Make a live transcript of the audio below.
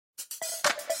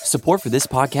Support for this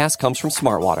podcast comes from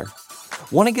Smartwater.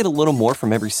 Want to get a little more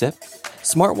from every sip?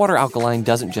 Smartwater Alkaline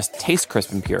doesn't just taste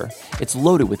crisp and pure, it's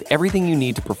loaded with everything you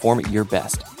need to perform at your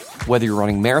best, whether you're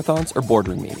running marathons or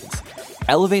boardroom meetings.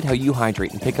 Elevate how you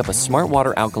hydrate and pick up a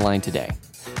Smartwater Alkaline today.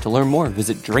 To learn more,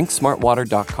 visit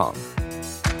drinksmartwater.com.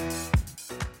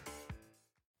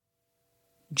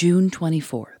 June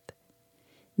 24th.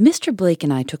 Mr. Blake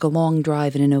and I took a long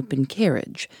drive in an open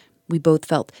carriage. We both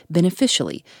felt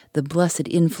beneficially the blessed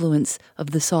influence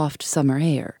of the soft summer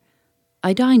air.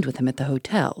 I dined with him at the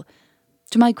hotel.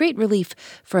 To my great relief,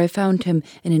 for I found him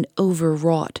in an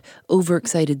overwrought,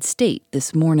 overexcited state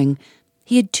this morning,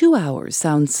 he had 2 hours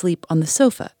sound sleep on the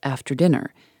sofa after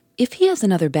dinner. If he has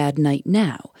another bad night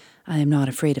now, I am not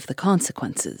afraid of the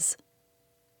consequences.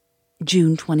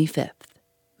 June 25th,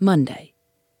 Monday.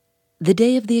 The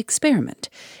day of the experiment.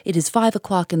 It is 5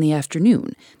 o'clock in the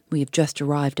afternoon. We have just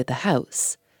arrived at the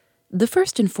house. The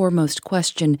first and foremost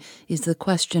question is the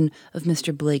question of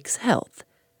Mr. Blake's health.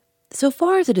 So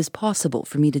far as it is possible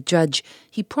for me to judge,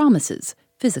 he promises,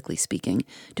 physically speaking,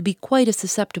 to be quite as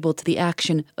susceptible to the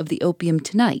action of the opium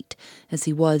tonight as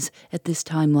he was at this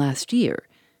time last year.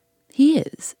 He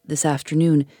is, this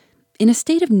afternoon, in a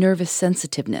state of nervous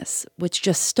sensitiveness, which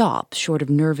just stops short of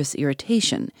nervous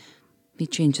irritation. He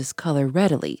changes color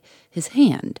readily, his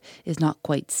hand is not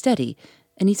quite steady,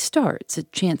 and he starts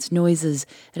at chance noises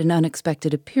and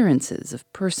unexpected appearances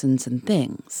of persons and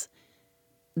things.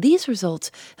 These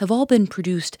results have all been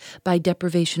produced by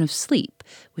deprivation of sleep,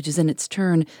 which is in its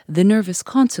turn the nervous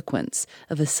consequence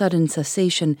of a sudden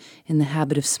cessation in the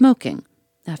habit of smoking,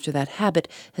 after that habit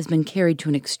has been carried to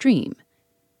an extreme.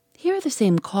 Here are the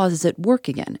same causes at work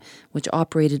again, which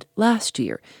operated last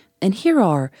year, and here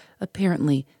are,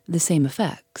 apparently, the same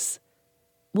effects.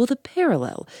 Will the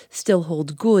parallel still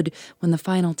hold good when the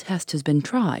final test has been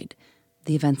tried?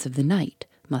 The events of the night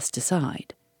must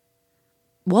decide.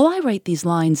 While I write these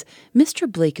lines, Mr.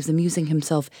 Blake is amusing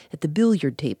himself at the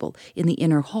billiard table in the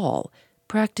inner hall,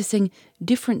 practicing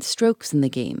different strokes in the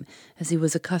game, as he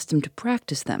was accustomed to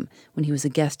practice them when he was a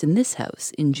guest in this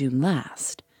house in June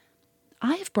last.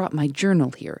 I have brought my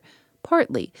journal here,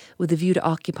 partly with a view to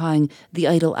occupying the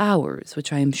idle hours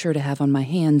which I am sure to have on my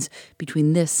hands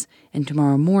between this and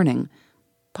tomorrow morning,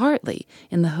 partly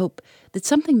in the hope that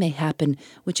something may happen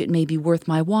which it may be worth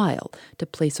my while to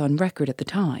place on record at the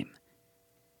time.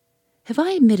 Have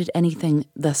I omitted anything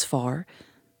thus far?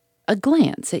 A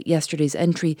glance at yesterday's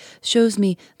entry shows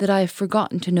me that I have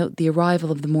forgotten to note the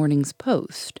arrival of the morning's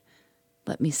post.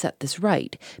 Let me set this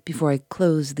right before I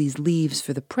close these leaves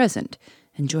for the present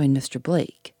and join Mr.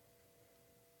 Blake.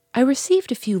 I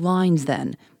received a few lines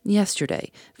then,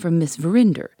 yesterday, from Miss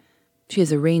Verinder. She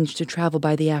has arranged to travel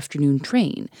by the afternoon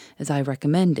train, as I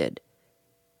recommended.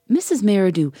 Mrs.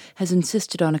 Merridew has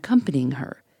insisted on accompanying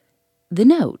her. The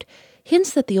note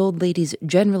hints that the old lady's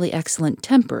generally excellent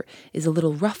temper is a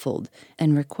little ruffled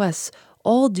and requests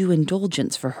all due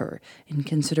indulgence for her in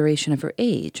consideration of her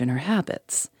age and her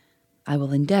habits. I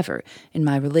will endeavor, in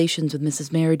my relations with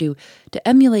Mrs. Merridew, to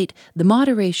emulate the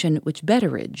moderation which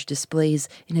Betteridge displays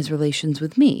in his relations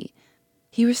with me.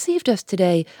 He received us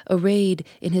today arrayed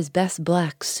in his best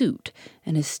black suit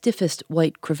and his stiffest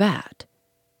white cravat.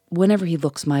 Whenever he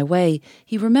looks my way,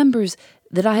 he remembers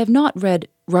that I have not read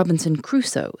Robinson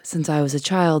Crusoe since I was a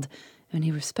child, and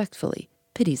he respectfully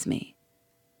pities me.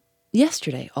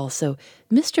 Yesterday, also,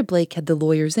 Mr. Blake had the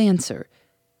lawyer's answer.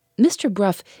 Mr.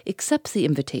 Bruff accepts the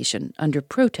invitation under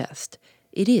protest.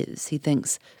 It is, he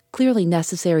thinks, clearly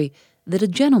necessary that a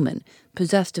gentleman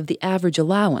possessed of the average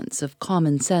allowance of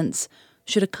common sense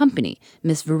should accompany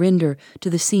Miss Verinder to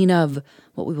the scene of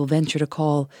what we will venture to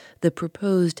call the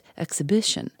proposed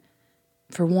exhibition.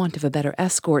 For want of a better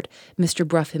escort, Mr.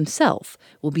 Bruff himself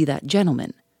will be that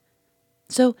gentleman.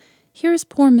 So here is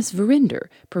poor Miss Verinder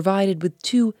provided with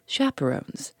 2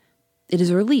 chaperones. It is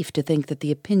a relief to think that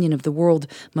the opinion of the world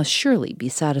must surely be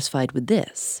satisfied with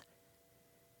this.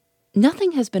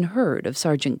 Nothing has been heard of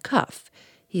Sergeant Cuff.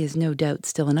 He is no doubt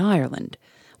still in Ireland.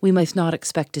 We must not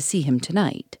expect to see him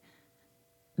tonight.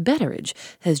 Betteridge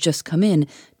has just come in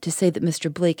to say that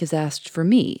Mr. Blake has asked for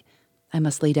me. I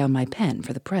must lay down my pen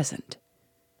for the present.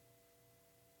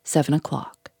 7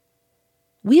 o'clock.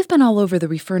 We have been all over the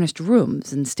refurnished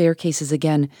rooms and staircases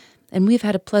again, and we have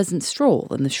had a pleasant stroll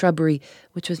in the shrubbery,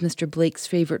 which was Mr. Blake's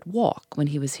favorite walk when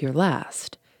he was here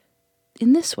last.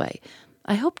 In this way,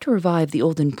 I hope to revive the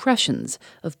old impressions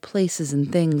of places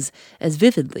and things as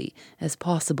vividly as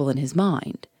possible in his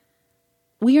mind.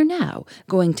 We are now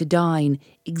going to dine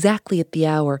exactly at the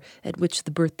hour at which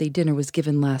the birthday dinner was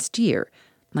given last year.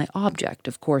 My object,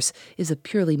 of course, is a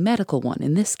purely medical one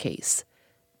in this case.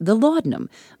 The laudanum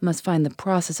must find the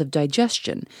process of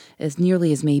digestion as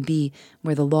nearly as may be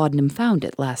where the laudanum found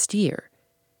it last year.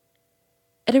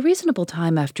 At a reasonable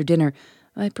time after dinner,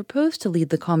 I propose to lead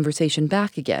the conversation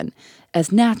back again,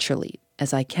 as naturally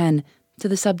as I can, to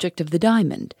the subject of the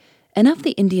diamond, and of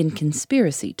the Indian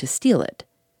conspiracy to steal it.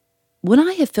 When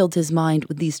I have filled his mind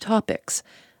with these topics,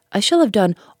 I shall have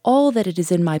done all that it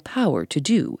is in my power to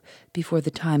do before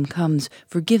the time comes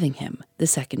for giving him the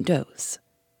second dose.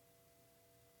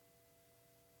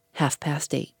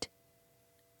 8:30.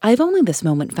 I have only this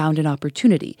moment found an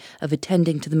opportunity of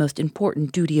attending to the most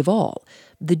important duty of all,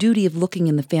 the duty of looking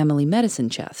in the family medicine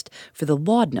chest for the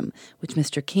laudanum which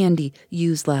Mr. Candy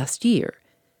used last year.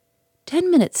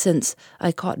 10 minutes since,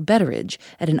 I caught Betteridge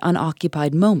at an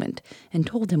unoccupied moment and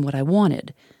told him what I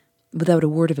wanted. Without a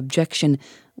word of objection,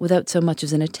 without so much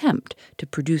as an attempt to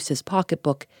produce his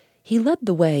pocketbook, he led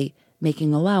the way,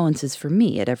 making allowances for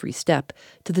me at every step,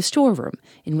 to the storeroom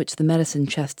in which the medicine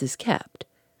chest is kept.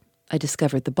 I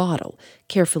discovered the bottle,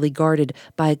 carefully guarded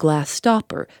by a glass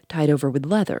stopper tied over with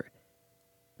leather.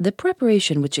 The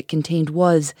preparation which it contained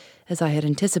was, as I had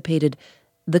anticipated,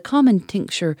 the common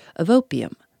tincture of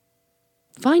opium.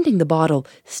 Finding the bottle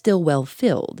still well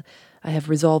filled, I have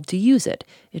resolved to use it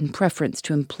in preference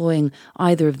to employing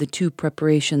either of the two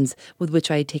preparations with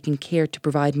which I had taken care to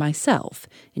provide myself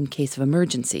in case of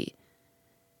emergency.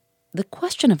 The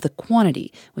question of the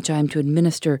quantity which I am to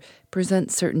administer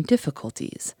presents certain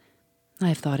difficulties. I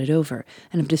have thought it over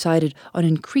and have decided on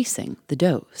increasing the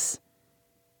dose.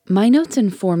 My notes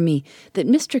inform me that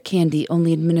Mr. Candy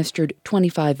only administered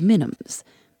 25 minims.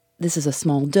 This is a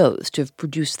small dose to have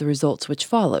produced the results which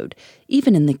followed,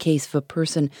 even in the case of a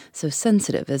person so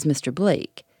sensitive as Mr.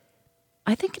 Blake.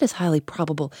 I think it is highly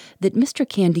probable that Mr.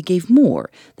 Candy gave more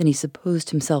than he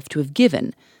supposed himself to have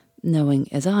given, knowing,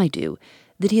 as I do,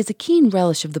 that he has a keen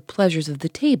relish of the pleasures of the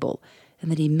table,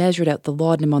 and that he measured out the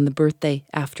laudanum on the birthday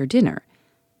after dinner.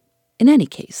 In any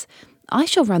case, I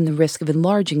shall run the risk of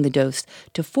enlarging the dose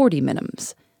to 40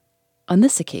 minims. On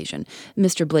this occasion,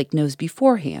 Mr. Blake knows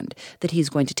beforehand that he is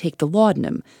going to take the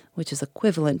laudanum, which is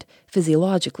equivalent,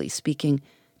 physiologically speaking,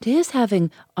 to his having,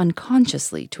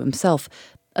 unconsciously to himself,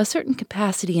 a certain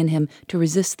capacity in him to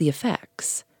resist the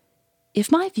effects.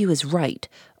 If my view is right,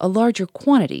 a larger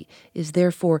quantity is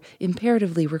therefore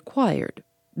imperatively required,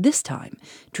 this time,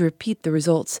 to repeat the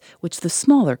results which the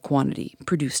smaller quantity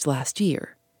produced last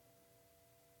year.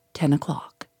 10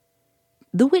 o'clock.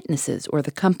 The witnesses, or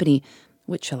the company,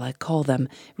 which shall I call them,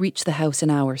 reached the house an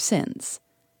hour since.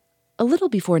 A little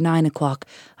before 9 o'clock,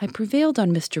 I prevailed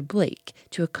on Mr. Blake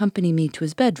to accompany me to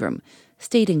his bedroom,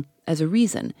 stating, as a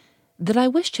reason, that I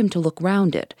wished him to look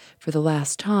round it for the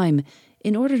last time,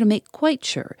 in order to make quite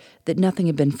sure that nothing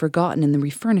had been forgotten in the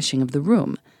refurnishing of the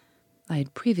room. I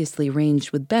had previously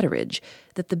arranged with Betteridge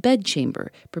that the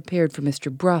bedchamber prepared for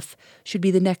Mr. Bruff should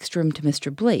be the next room to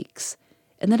Mr. Blake's,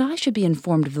 and that I should be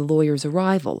informed of the lawyer's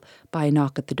arrival by a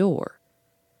knock at the door.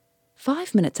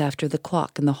 5 minutes after the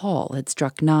clock in the hall had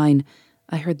struck 9,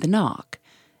 I heard the knock,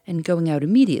 and going out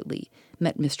immediately,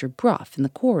 met Mr. Bruff in the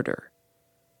corridor.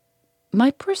 My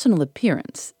personal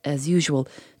appearance, as usual,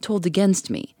 told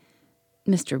against me.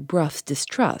 Mr. Bruff's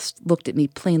distrust looked at me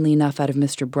plainly enough out of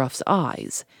Mr. Bruff's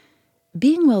eyes.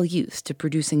 Being well used to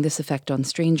producing this effect on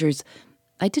strangers,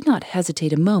 I did not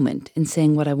hesitate a moment in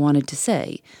saying what I wanted to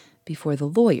say, before the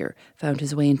lawyer found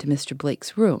his way into Mr.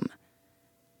 Blake's room.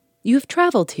 "You have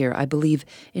travelled here, I believe,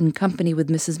 in company with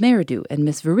Mrs. Merridew and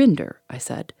Miss Verinder," I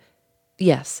said.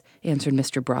 "Yes," answered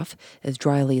Mr. Bruff, as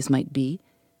dryly as might be.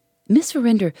 "Miss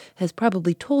Verinder has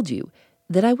probably told you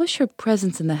that I wish her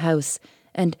presence in the house,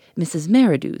 and Mrs.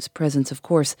 Merridew's presence, of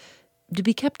course, to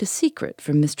be kept a secret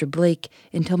from Mr. Blake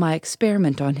until my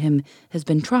experiment on him has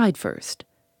been tried first."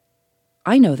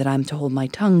 "I know that I am to hold my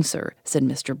tongue, sir," said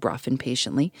Mr. Bruff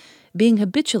impatiently. "Being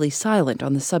habitually silent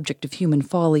on the subject of human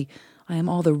folly, I am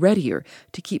all the readier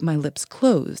to keep my lips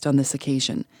closed on this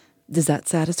occasion. Does that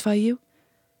satisfy you?"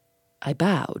 I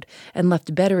bowed, and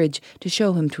left Betteridge to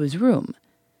show him to his room.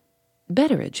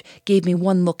 Betteridge gave me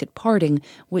one look at parting,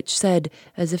 which said,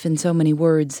 as if in so many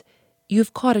words, "You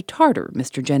have caught a Tartar,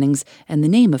 Mr. Jennings, and the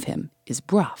name of him is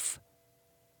Bruff."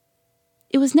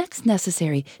 It was next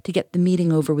necessary to get the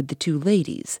meeting over with the two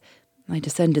ladies. I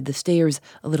descended the stairs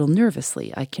a little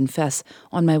nervously, I confess,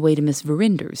 on my way to Miss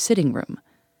Verinder's sitting room.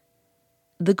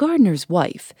 The gardener's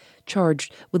wife,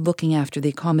 charged with looking after the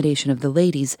accommodation of the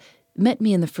ladies, met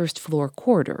me in the first-floor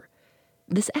corridor.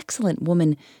 This excellent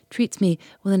woman treats me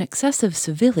with an excessive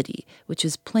civility which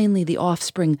is plainly the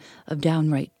offspring of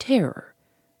downright terror.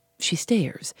 She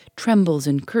stares, trembles,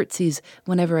 and curtsies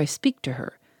whenever I speak to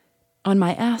her. On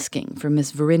my asking for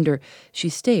Miss Verinder, she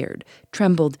stared,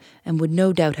 trembled, and would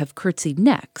no doubt have curtsied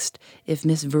next if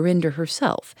Miss Verinder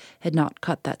herself had not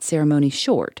cut that ceremony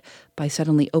short by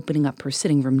suddenly opening up her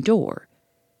sitting-room door.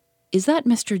 "Is that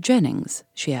Mr. Jennings?"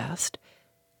 she asked.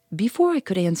 Before I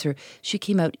could answer, she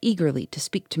came out eagerly to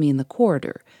speak to me in the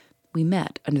corridor. We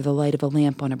met under the light of a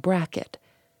lamp on a bracket.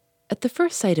 At the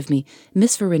first sight of me,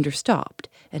 Miss Verinder stopped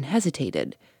and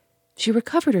hesitated. She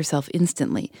recovered herself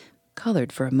instantly,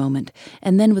 colored for a moment,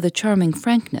 and then with a charming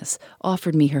frankness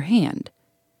offered me her hand.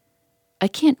 "I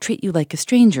can't treat you like a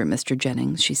stranger, Mr.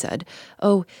 Jennings," she said.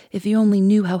 "Oh, if you only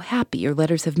knew how happy your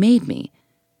letters have made me."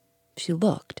 She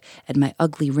looked at my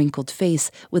ugly, wrinkled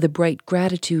face with a bright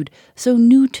gratitude so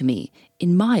new to me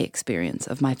in my experience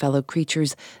of my fellow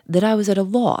creatures that I was at a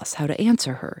loss how to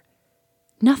answer her.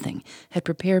 Nothing had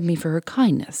prepared me for her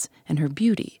kindness and her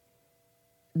beauty.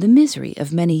 The misery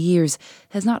of many years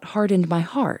has not hardened my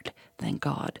heart, thank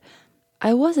God.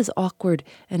 I was as awkward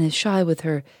and as shy with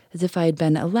her as if I had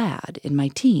been a lad in my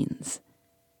teens.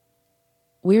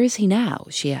 "Where is he now?"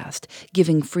 she asked,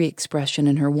 giving free expression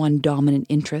in her one dominant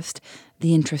interest,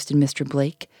 the interest in Mr.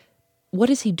 Blake. "What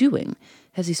is he doing?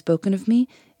 Has he spoken of me?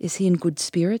 Is he in good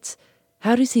spirits?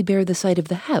 How does he bear the sight of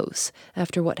the house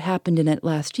after what happened in it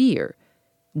last year?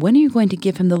 When are you going to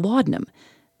give him the laudanum?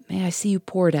 May I see you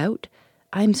pour it out?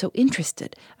 I am so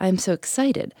interested. I am so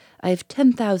excited. I have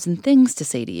 10,000 things to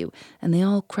say to you, and they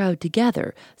all crowd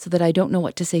together so that I don't know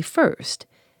what to say first.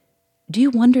 Do you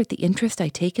wonder at the interest I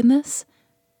take in this?"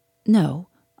 "No,"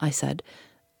 I said.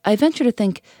 "I venture to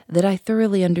think that I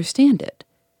thoroughly understand it."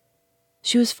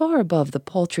 She was far above the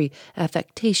paltry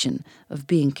affectation of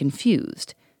being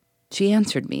confused. She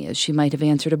answered me as she might have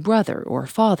answered a brother or a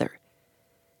father.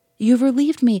 "You have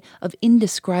relieved me of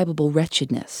indescribable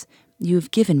wretchedness. You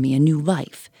have given me a new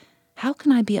life. How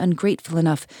can I be ungrateful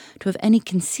enough to have any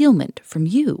concealment from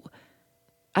you?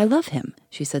 I love him,"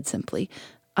 she said simply.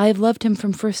 "I have loved him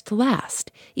from first to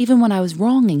last, even when I was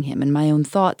wronging him in my own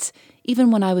thoughts, even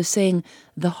when I was saying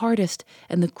the hardest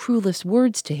and the cruelest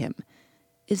words to him.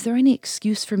 Is there any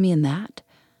excuse for me in that?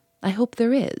 I hope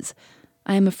there is.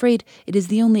 I am afraid it is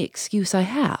the only excuse I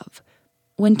have.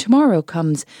 When tomorrow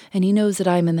comes and he knows that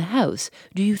I am in the house,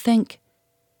 do you think—"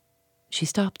 She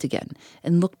stopped again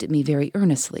and looked at me very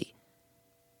earnestly.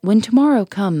 "When tomorrow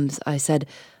comes," I said,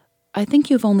 "I think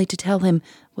you have only to tell him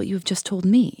what you have just told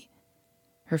me."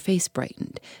 Her face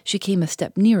brightened. She came a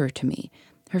step nearer to me.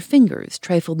 Her fingers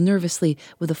trifled nervously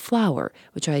with a flower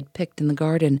which I had picked in the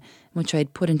garden, and which I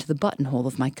had put into the buttonhole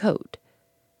of my coat.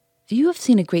 "You have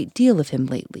seen a great deal of him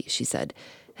lately," she said.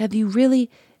 "Have you really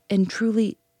and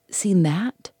truly seen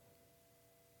that?"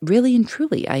 "Really and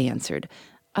truly," I answered.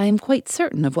 "I am quite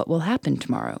certain of what will happen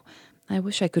tomorrow. I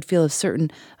wish I could feel as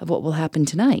certain of what will happen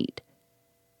tonight."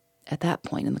 At that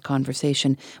point in the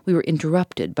conversation, we were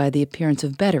interrupted by the appearance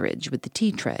of Betteridge with the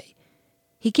tea-tray.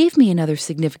 He gave me another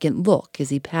significant look as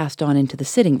he passed on into the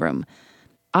sitting-room.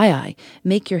 Aye,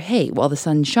 make your hay while the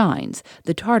sun shines.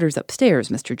 The Tartar's upstairs,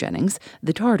 Mr. Jennings.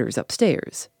 The Tartar's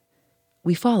upstairs."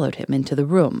 We followed him into the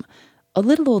room. A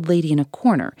little old lady in a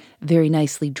corner, very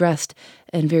nicely dressed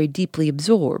and very deeply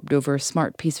absorbed over a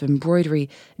smart piece of embroidery,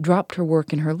 dropped her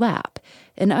work in her lap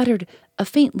and uttered a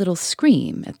faint little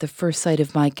scream at the first sight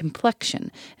of my complexion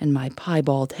and my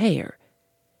piebald hair.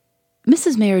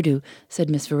 "Mrs. Merridew," said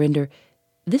Miss Verinder,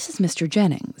 "this is Mr.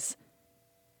 Jennings."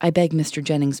 "I beg Mr.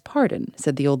 Jennings' pardon,"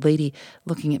 said the old lady,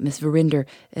 looking at Miss Verinder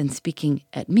and speaking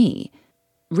at me.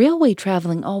 "Railway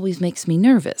travelling always makes me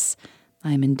nervous.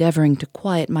 I am endeavoring to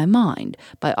quiet my mind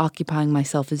by occupying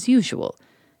myself as usual.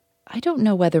 I don't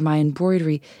know whether my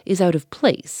embroidery is out of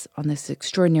place on this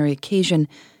extraordinary occasion.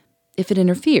 If it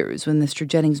interferes with Mr.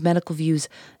 Jennings' medical views,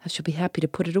 I shall be happy to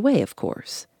put it away, of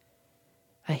course."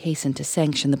 I hastened to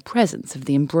sanction the presence of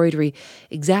the embroidery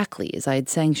exactly as I had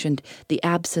sanctioned the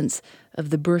absence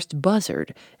of the burst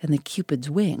buzzard and the Cupid's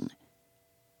wing.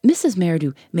 Mrs.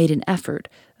 Merridew made an effort,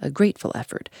 a grateful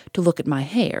effort, to look at my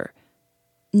hair.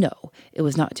 No, it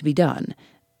was not to be done.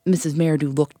 Mrs.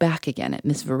 Merridew looked back again at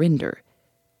Miss Verinder.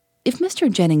 "If Mr.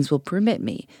 Jennings will permit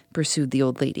me," pursued the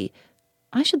old lady,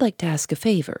 "I should like to ask a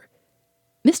favor.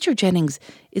 Mr. Jennings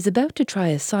is about to try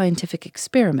a scientific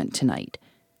experiment tonight.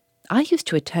 I used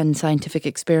to attend scientific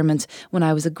experiments when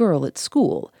I was a girl at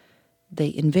school.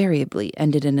 They invariably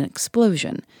ended in an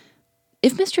explosion.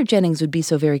 If Mr. Jennings would be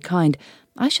so very kind,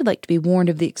 I should like to be warned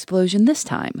of the explosion this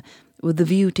time, with the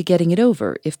view to getting it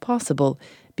over, if possible,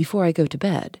 before I go to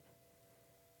bed."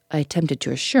 I attempted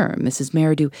to assure Mrs.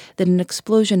 Merridew that an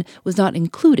explosion was not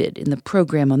included in the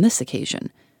program on this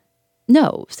occasion.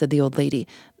 "No," said the old lady,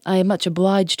 "I am much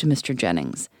obliged to Mr.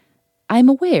 Jennings. I am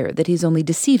aware that he is only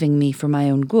deceiving me for my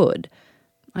own good.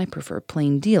 I prefer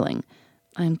plain dealing.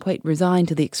 I am quite resigned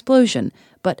to the explosion,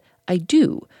 but I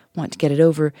do want to get it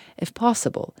over, if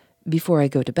possible, before I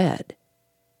go to bed."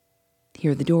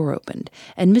 Here the door opened,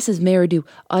 and Mrs. Merridew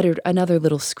uttered another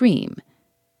little scream.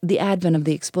 The advent of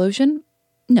the explosion?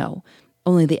 No,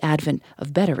 only the advent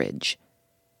of Betteridge.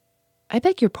 "I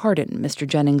beg your pardon, Mr.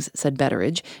 Jennings," said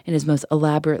Betteridge, in his most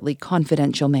elaborately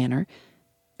confidential manner.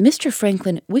 "Mr.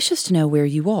 Franklin wishes to know where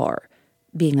you are.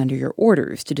 Being under your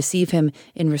orders to deceive him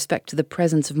in respect to the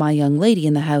presence of my young lady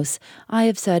in the house, I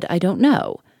have said I don't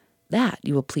know. That,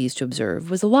 you will please to observe,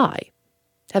 was a lie.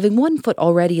 Having one foot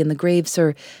already in the grave,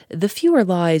 sir, the fewer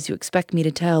lies you expect me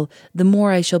to tell, the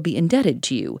more I shall be indebted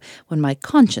to you when my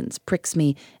conscience pricks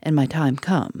me and my time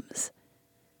comes."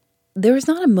 There was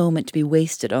not a moment to be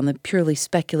wasted on the purely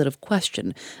speculative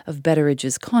question of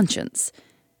Betteridge's conscience.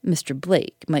 Mr.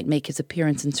 Blake might make his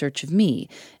appearance in search of me,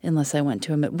 unless I went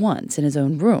to him at once in his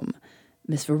own room.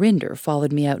 Miss Verinder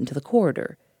followed me out into the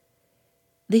corridor.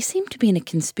 "They seem to be in a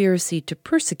conspiracy to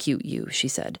persecute you," she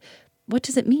said. "What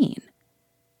does it mean?"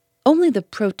 "Only the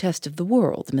protest of the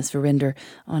world, Miss Verinder,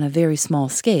 on a very small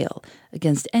scale,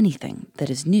 against anything that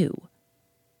is new."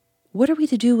 "What are we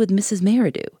to do with Mrs.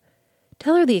 Merridew?"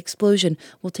 "Tell her the explosion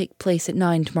will take place at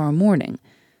 9 tomorrow morning."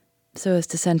 "So as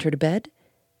to send her to bed?"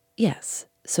 "Yes,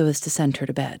 so as to send her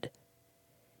to bed."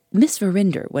 Miss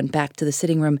Verinder went back to the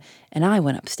sitting-room, and I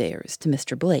went upstairs to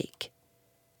Mr. Blake.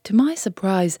 To my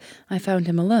surprise, I found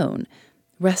him alone,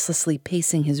 restlessly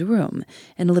pacing his room,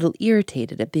 and a little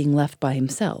irritated at being left by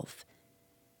himself.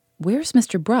 "Where's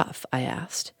Mr. Bruff?" I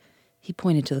asked. He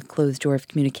pointed to the closed door of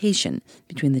communication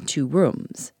between the two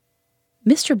rooms.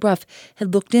 Mr. Bruff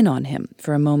had looked in on him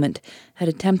for a moment, had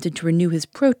attempted to renew his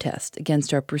protest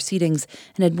against our proceedings,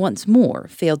 and had once more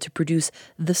failed to produce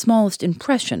the smallest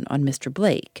impression on Mr.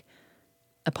 Blake.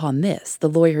 Upon this, the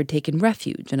lawyer had taken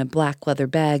refuge in a black leather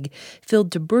bag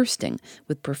filled to bursting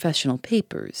with professional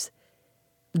papers.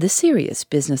 The serious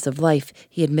business of life,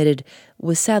 he admitted,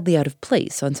 was sadly out of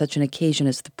place on such an occasion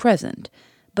as the present,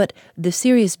 but the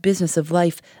serious business of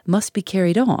life must be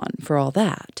carried on for all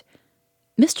that.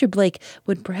 Mr. Blake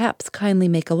would perhaps kindly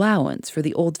make allowance for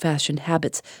the old-fashioned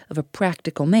habits of a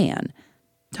practical man.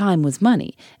 Time was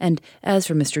money, and as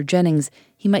for Mr. Jennings,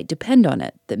 he might depend on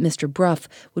it that Mr. Bruff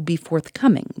would be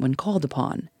forthcoming when called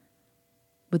upon.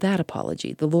 With that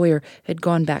apology, the lawyer had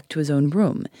gone back to his own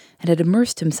room and had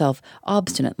immersed himself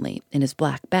obstinately in his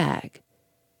black bag.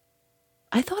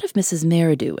 I thought of Mrs.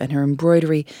 Merridew and her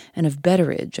embroidery, and of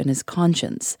Betteridge and his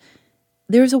conscience.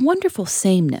 There is a wonderful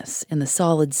sameness in the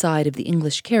solid side of the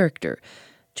English character,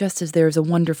 just as there is a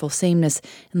wonderful sameness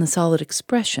in the solid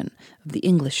expression of the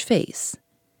English face.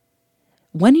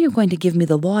 "When are you going to give me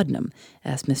the laudanum?"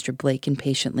 asked Mr. Blake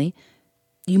impatiently.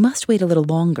 "You must wait a little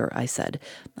longer," I said.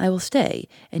 "I will stay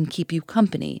and keep you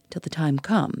company till the time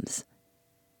comes."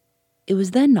 It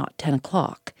was then not 10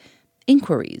 o'clock.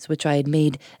 Inquiries which I had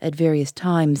made at various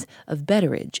times of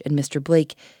Betteridge and Mr.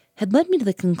 Blake had led me to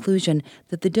the conclusion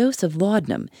that the dose of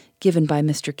laudanum given by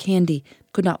Mr. Candy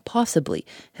could not possibly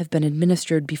have been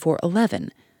administered before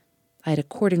 11. I had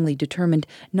accordingly determined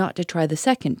not to try the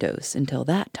second dose until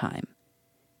that time.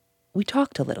 We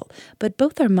talked a little, but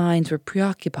both our minds were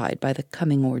preoccupied by the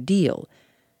coming ordeal.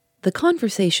 The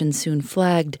conversation soon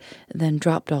flagged, then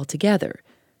dropped altogether.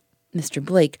 Mr.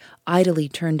 Blake idly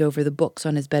turned over the books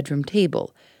on his bedroom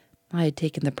table. I had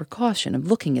taken the precaution of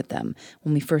looking at them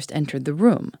when we first entered the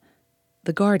room.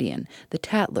 The Guardian, the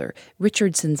Tatler,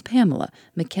 Richardson's Pamela,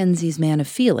 Mackenzie's Man of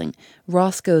Feeling,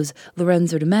 Roscoe's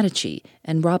Lorenzo de Medici,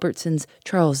 and Robertson's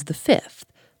Charles V,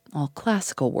 all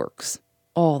classical works,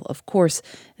 all, of course,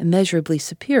 immeasurably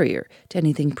superior to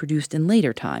anything produced in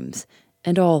later times,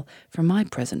 and all, from my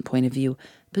present point of view,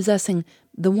 possessing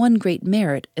the one great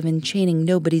merit of enchaining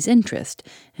nobody's interest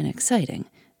and exciting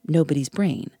nobody's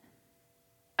brain.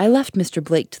 I left Mr.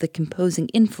 Blake to the composing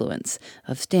influence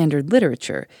of standard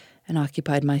literature, and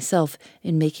occupied myself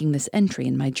in making this entry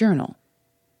in my journal.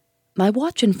 My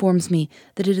watch informs me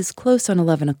that it is close on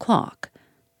 11 o'clock.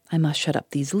 I must shut up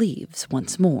these leaves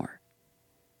once more.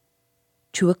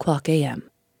 2 o'clock a.m.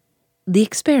 The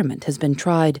experiment has been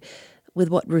tried, with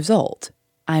what result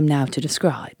I am now to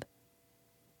describe.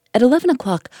 At 11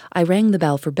 o'clock I rang the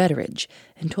bell for Betteridge,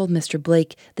 and told Mr.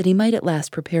 Blake that he might at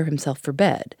last prepare himself for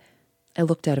bed. I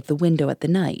looked out of the window at the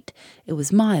night. It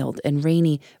was mild and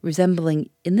rainy, resembling,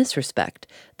 in this respect,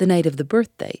 the night of the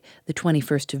birthday, the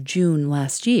 21st of June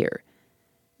last year.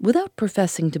 Without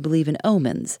professing to believe in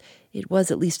omens, it was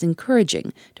at least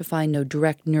encouraging to find no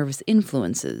direct nervous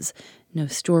influences, no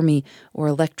stormy or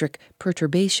electric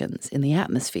perturbations in the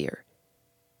atmosphere.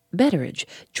 Betteridge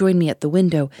joined me at the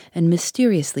window and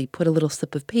mysteriously put a little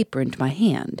slip of paper into my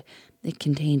hand. It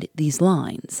contained these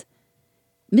lines: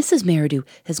 Mrs. Meridew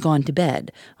has gone to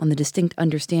bed on the distinct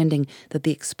understanding that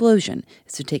the explosion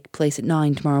is to take place at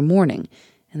 9 tomorrow morning,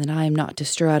 and that I am not to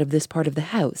stir out of this part of the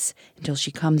house until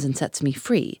she comes and sets me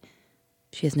free.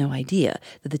 She has no idea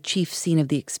that the chief scene of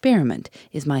the experiment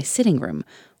is my sitting room,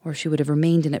 or she would have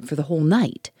remained in it for the whole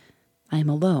night. I am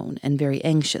alone and very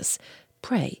anxious.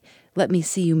 Pray, let me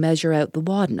see you measure out the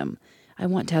laudanum. I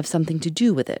want to have something to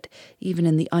do with it, even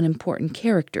in the unimportant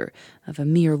character of a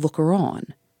mere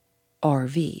looker-on.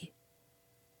 R.V.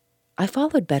 I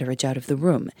followed Betteridge out of the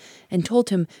room and told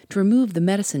him to remove the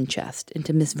medicine chest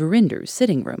into Miss Verinder's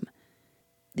sitting room.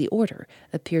 The order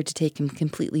appeared to take him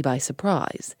completely by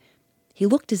surprise. He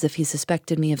looked as if he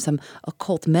suspected me of some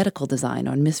occult medical design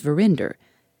on Miss Verinder.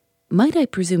 Might I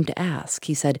presume to ask,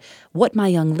 he said, what my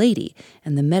young lady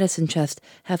and the medicine chest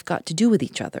have got to do with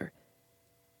each other?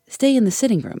 Stay in the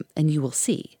sitting room, and you will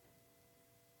see.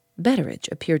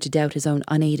 Betteridge appeared to doubt his own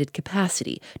unaided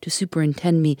capacity to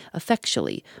superintend me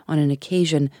effectually on an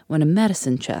occasion when a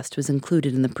medicine chest was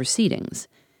included in the proceedings.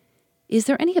 Is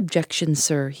there any objection,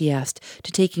 sir, he asked,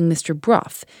 to taking Mr.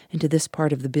 Bruff into this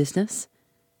part of the business?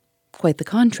 Quite the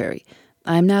contrary.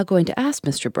 I am now going to ask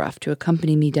Mr. Bruff to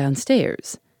accompany me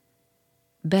downstairs.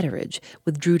 Betteridge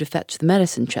withdrew to fetch the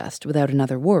medicine chest without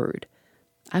another word.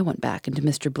 I went back into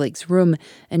Mr. Blake's room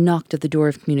and knocked at the door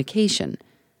of communication.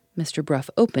 Mr. Bruff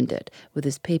opened it with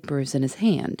his papers in his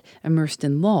hand, immersed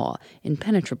in law,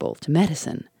 impenetrable to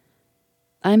medicine.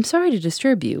 I am sorry to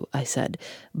disturb you, I said,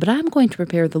 but I am going to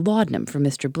prepare the laudanum for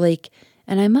Mr. Blake,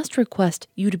 and I must request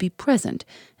you to be present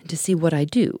and to see what I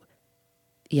do.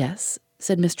 Yes,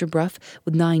 said Mr. Bruff,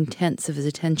 with 9/10 of his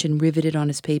attention riveted on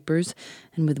his papers,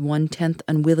 and with 1/10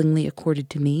 unwillingly accorded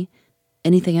to me.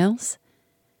 Anything else?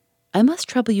 I must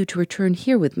trouble you to return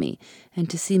here with me, and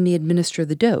to see me administer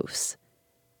the dose.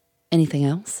 Anything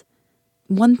else?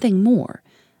 One thing more.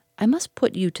 I must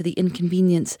put you to the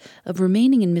inconvenience of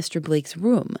remaining in Mr. Blake's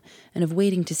room, and of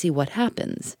waiting to see what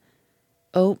happens.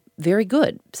 Oh, very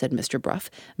good, said Mr. Bruff.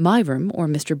 My room, or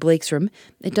Mr. Blake's room,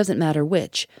 it doesn't matter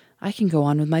which. I can go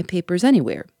on with my papers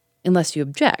anywhere, unless you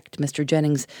object, Mr.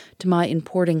 Jennings, to my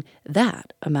importing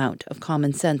that amount of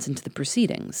common sense into the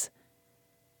proceedings.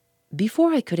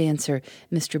 Before I could answer,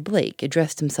 Mr. Blake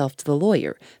addressed himself to the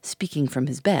lawyer, speaking from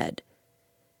his bed.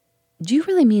 Do you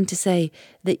really mean to say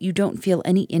that you don't feel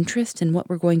any interest in what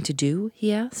we're going to do?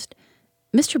 He asked.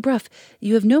 Mr. Bruff,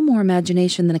 you have no more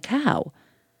imagination than a cow.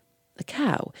 A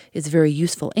cow is a very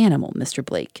useful animal, Mr.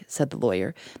 Blake, said the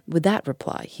lawyer. With that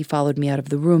reply, he followed me out of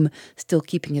the room, still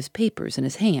keeping his papers in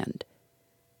his hand.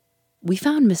 We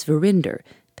found Miss Verinder,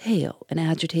 pale and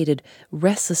agitated,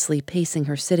 restlessly pacing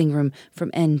her sitting room from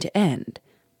end to end.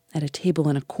 At a table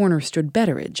in a corner stood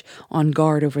Betteridge, on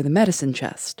guard over the medicine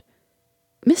chest.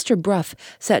 Mr. Bruff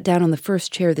sat down on the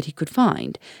first chair that he could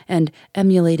find, and,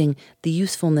 emulating the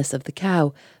usefulness of the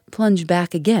cow, plunged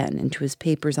back again into his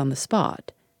papers on the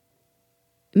spot.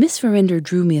 Miss Verinder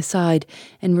drew me aside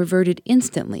and reverted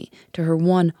instantly to her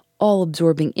one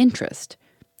all-absorbing interest,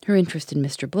 her interest in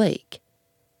Mr. Blake.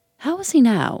 How is he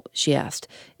now? She asked.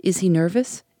 Is he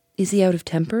nervous? Is he out of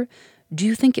temper? Do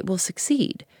you think it will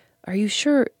succeed? Are you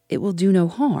sure it will do no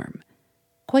harm?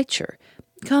 Quite sure.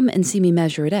 Come and see me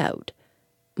measure it out.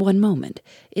 One moment.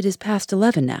 It is past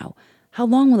 11 now. How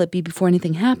long will it be before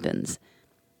anything happens?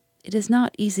 It is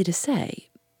not easy to say.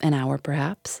 An hour,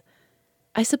 perhaps.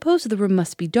 I suppose the room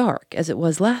must be dark, as it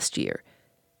was last year.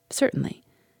 Certainly.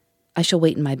 I shall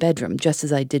wait in my bedroom, just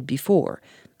as I did before.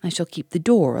 I shall keep the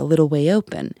door a little way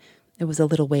open. It was a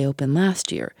little way open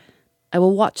last year. I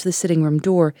will watch the sitting-room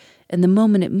door, and the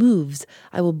moment it moves,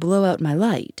 I will blow out my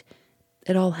light.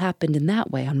 It all happened in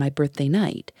that way on my birthday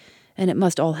night, and it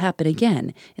must all happen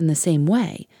again in the same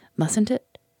way, mustn't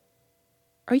it?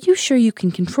 Are you sure you can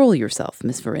control yourself,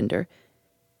 Miss Verinder?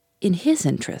 In his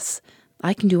interests,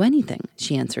 I can do anything,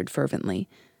 she answered fervently.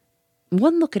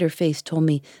 One look at her face told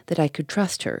me that I could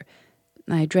trust her.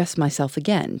 I addressed myself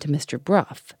again to Mr.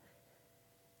 Bruff.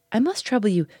 I must trouble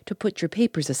you to put your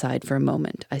papers aside for a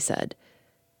moment, I said.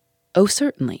 Oh,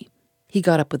 certainly. He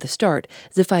got up with a start,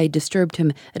 as if I had disturbed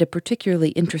him at a particularly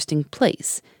interesting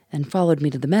place, and followed me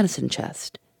to the medicine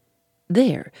chest.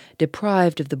 There,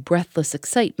 deprived of the breathless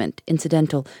excitement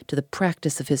incidental to the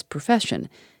practice of his profession,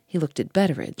 he looked at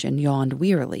Betteridge and yawned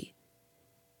wearily.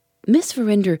 Miss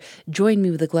Verinder joined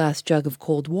me with a glass jug of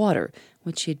cold water,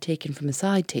 which she had taken from a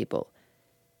side table.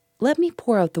 Let me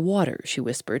pour out the water, she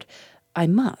whispered. I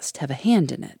must have a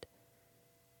hand in it.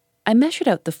 I measured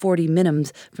out the 40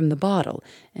 minims from the bottle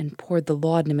and poured the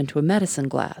laudanum into a medicine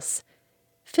glass.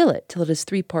 Fill it till it is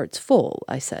 3 parts full,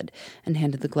 I said, and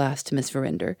handed the glass to Miss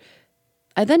Verinder.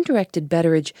 I then directed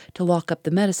Betteridge to lock up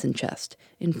the medicine chest,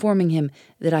 informing him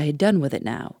that I had done with it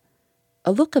now.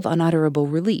 A look of unutterable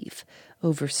relief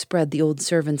overspread the old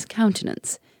servant's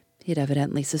countenance. He had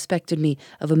evidently suspected me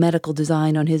of a medical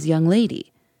design on his young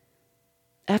lady.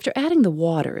 After adding the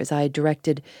water as I had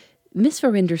directed, Miss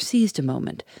Verinder ceased a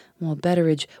moment while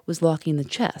Betteridge was locking the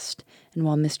chest and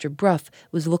while Mr. Bruff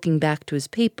was looking back to his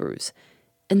papers,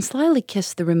 and slyly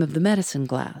kissed the rim of the medicine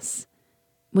glass.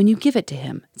 "When you give it to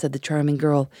him," said the charming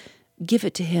girl, "give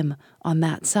it to him on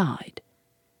that side."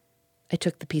 I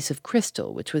took the piece of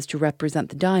crystal which was to represent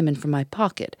the diamond from my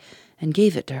pocket and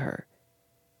gave it to her.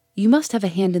 "You must have a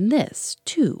hand in this,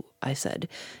 too," I said.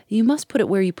 "You must put it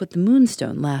where you put the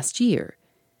Moonstone last year."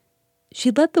 She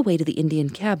led the way to the Indian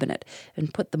cabinet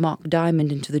and put the mock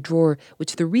diamond into the drawer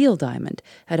which the real diamond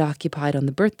had occupied on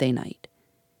the birthday night.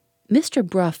 Mr.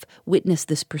 Bruff witnessed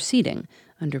this proceeding,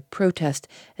 under protest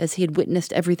as he had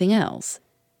witnessed everything else.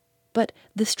 But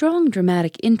the strong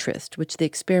dramatic interest which the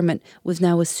experiment was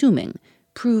now assuming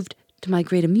proved, to my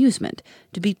great amusement,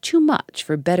 to be too much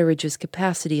for Betteridge's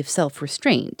capacity of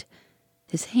self-restraint.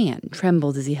 His hand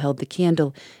trembled as he held the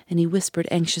candle, and he whispered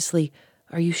anxiously,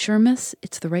 "Are you sure, miss,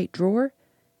 it's the right drawer?"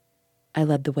 I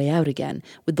led the way out again,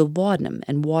 with the laudanum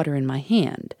and water in my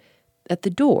hand. At the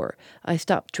door, I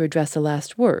stopped to address a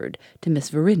last word to Miss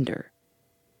Verinder.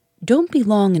 "Don't be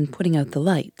long in putting out the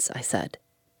lights," I said.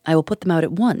 "I will put them out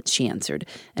at once," she answered,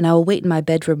 "and I will wait in my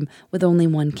bedroom with only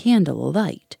one candle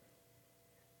alight."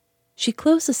 She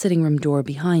closed the sitting-room door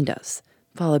behind us.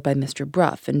 Followed by Mr.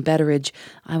 Bruff and Betteridge,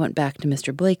 I went back to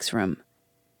Mr. Blake's room.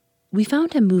 We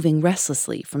found him moving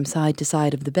restlessly from side to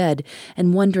side of the bed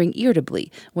and wondering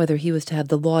irritably whether he was to have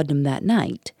the laudanum that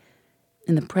night.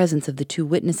 In the presence of the two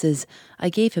witnesses, I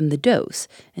gave him the dose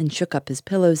and shook up his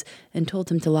pillows and told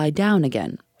him to lie down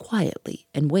again, quietly,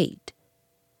 and wait.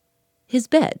 His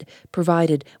bed,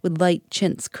 provided with light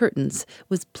chintz curtains,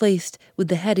 was placed with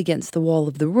the head against the wall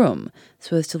of the room,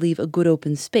 so as to leave a good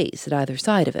open space at either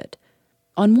side of it.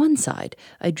 On one side,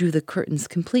 I drew the curtains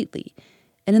completely,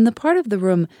 and in the part of the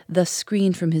room thus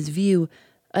screened from his view,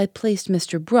 I placed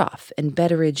Mr. Bruff and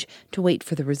Betteridge to wait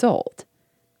for the result.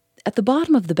 At the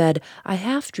bottom of the bed, I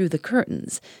half drew the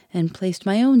curtains and placed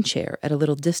my own chair at a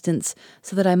little distance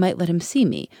so that I might let him see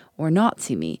me or not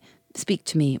see me, speak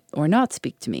to me or not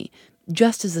speak to me,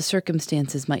 just as the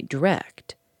circumstances might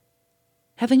direct.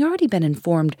 Having already been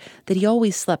informed that he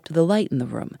always slept with a light in the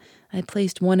room, I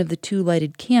placed one of the two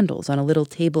lighted candles on a little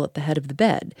table at the head of the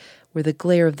bed, where the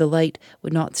glare of the light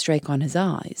would not strike on his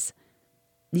eyes.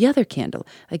 The other candle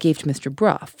I gave to Mr.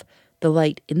 Bruff, the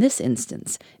light in this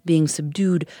instance being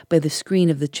subdued by the screen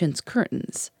of the chintz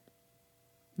curtains.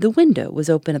 The window was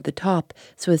open at the top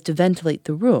so as to ventilate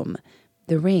the room.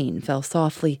 The rain fell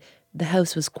softly. The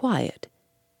house was quiet.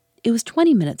 It was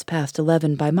 20 minutes past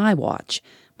 11 by my watch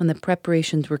when the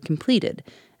preparations were completed,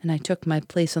 and I took my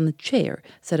place on the chair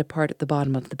set apart at the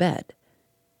bottom of the bed.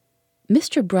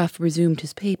 Mr. Bruff resumed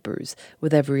his papers,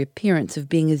 with every appearance of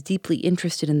being as deeply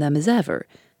interested in them as ever,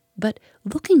 but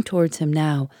looking towards him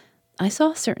now, I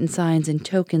saw certain signs and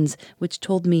tokens which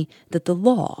told me that the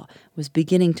law was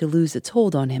beginning to lose its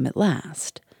hold on him at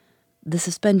last. The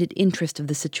suspended interest of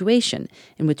the situation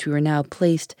in which we were now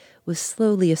placed was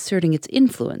slowly asserting its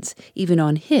influence even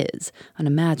on his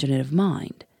unimaginative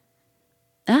mind.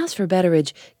 As for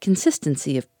Betteridge,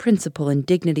 consistency of principle and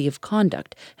dignity of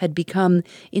conduct had become,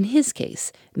 in his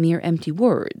case, mere empty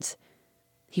words.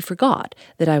 He forgot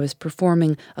that I was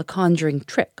performing a conjuring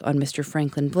trick on Mr.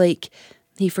 Franklin Blake.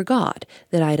 He forgot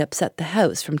that I had upset the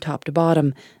house from top to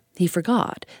bottom. He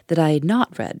forgot that I had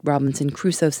not read Robinson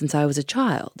Crusoe since I was a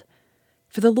child.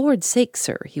 "For the Lord's sake,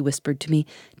 sir," he whispered to me,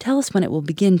 "tell us when it will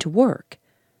begin to work."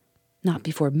 "Not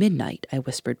before midnight," I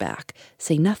whispered back.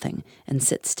 "Say nothing, and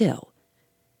sit still."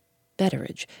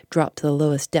 Betteridge dropped to the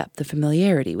lowest depth of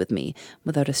familiarity with me,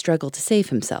 without a struggle to save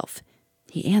himself.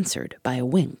 He answered by a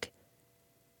wink.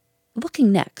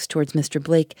 Looking next towards Mr.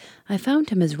 Blake, I found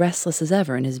him as restless as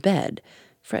ever in his bed,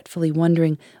 fretfully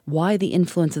wondering why the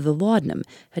influence of the laudanum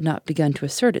had not begun to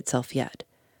assert itself yet.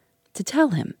 To tell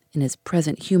him, in his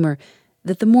present humour,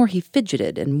 that the more he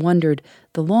fidgeted and wondered,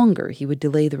 the longer he would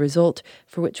delay the result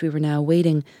for which we were now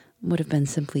waiting, would have been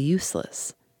simply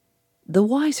useless. The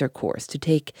wiser course to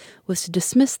take was to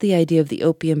dismiss the idea of the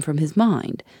opium from his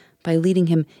mind by leading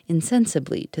him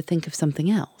insensibly to think of something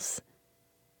else.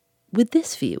 With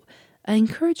this view, I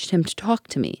encouraged him to talk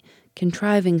to me,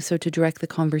 contriving so to direct the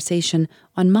conversation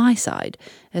on my side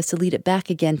as to lead it back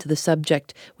again to the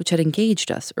subject which had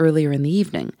engaged us earlier in the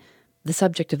evening, the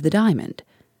subject of the diamond.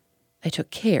 I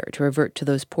took care to revert to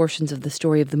those portions of the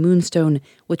story of the Moonstone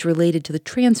which related to the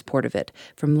transport of it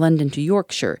from London to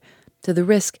Yorkshire, to the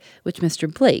risk which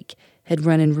Mr. Blake had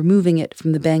run in removing it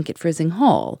from the bank at Frizzing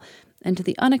Hall, and to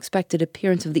the unexpected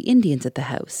appearance of the Indians at the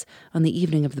house on the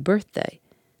evening of the birthday.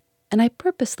 And I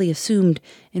purposely assumed,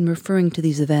 in referring to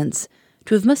these events,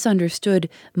 to have misunderstood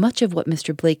much of what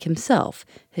Mr. Blake himself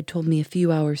had told me a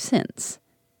few hours since.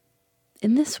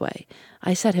 In this way,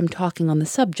 I set him talking on the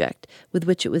subject with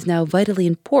which it was now vitally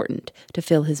important to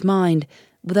fill his mind,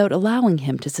 without allowing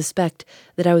him to suspect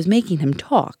that I was making him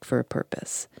talk for a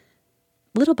purpose.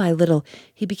 Little by little,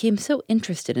 he became so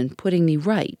interested in putting me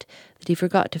right that he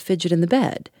forgot to fidget in the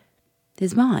bed.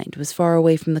 His mind was far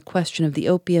away from the question of the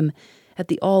opium at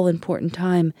the all-important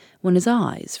time when his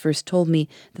eyes first told me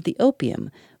that the opium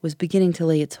was beginning to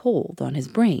lay its hold on his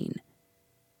brain.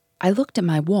 I looked at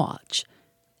my watch.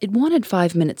 It wanted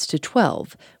 5 minutes to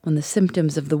 12 when the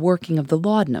symptoms of the working of the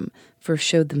laudanum first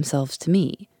showed themselves to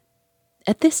me.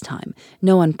 At this time,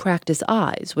 no unpracticed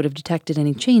eyes would have detected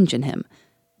any change in him,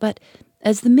 but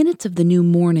as the minutes of the new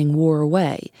morning wore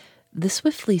away, the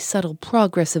swiftly subtle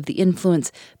progress of the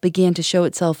influence began to show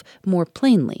itself more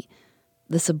plainly.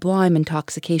 The sublime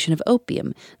intoxication of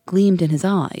opium gleamed in his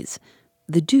eyes.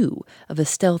 The dew of a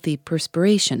stealthy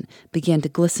perspiration began to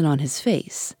glisten on his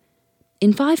face.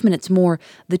 In 5 minutes more,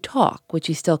 the talk, which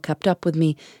he still kept up with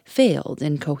me, failed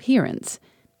in coherence.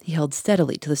 He held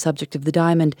steadily to the subject of the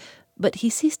diamond, but he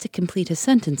ceased to complete his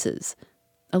sentences.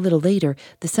 A little later,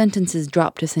 the sentences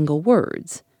dropped to single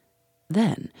words.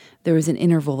 Then there was an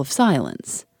interval of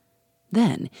silence.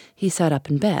 Then he sat up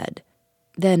in bed.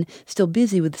 Then, still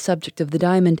busy with the subject of the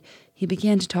diamond, he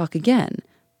began to talk again,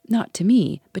 not to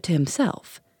me, but to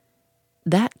himself.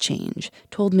 That change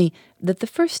told me that the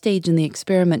first stage in the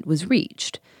experiment was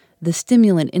reached. The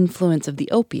stimulant influence of the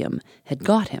opium had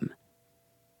got him.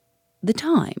 The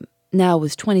time now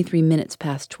was 23 minutes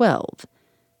past 12.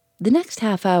 The next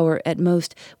half hour, at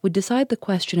most, would decide the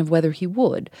question of whether he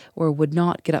would or would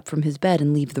not get up from his bed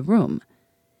and leave the room.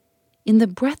 In the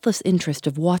breathless interest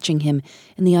of watching him,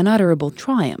 in the unutterable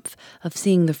triumph of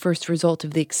seeing the first result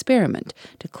of the experiment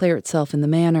declare itself in the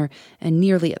manner and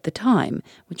nearly at the time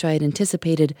which I had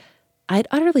anticipated, I had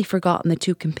utterly forgotten the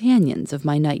two companions of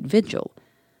my night vigil.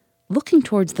 Looking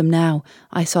towards them now,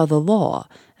 I saw the law,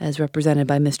 as represented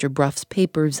by Mr. Bruff's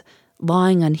papers,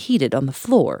 lying unheeded on the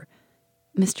floor.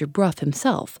 Mr. Bruff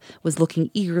himself was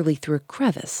looking eagerly through a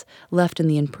crevice left in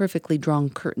the imperfectly drawn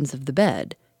curtains of the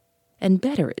bed. And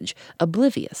Betteridge,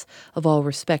 oblivious of all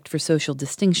respect for social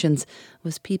distinctions,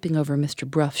 was peeping over Mr.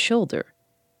 Bruff's shoulder.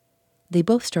 They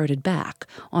both started back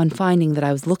on finding that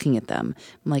I was looking at them,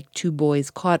 like two boys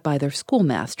caught by their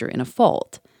schoolmaster in a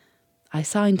fault. I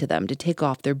signed to them to take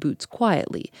off their boots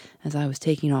quietly, as I was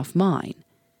taking off mine.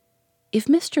 If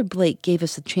Mr. Blake gave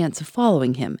us a chance of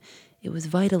following him, it was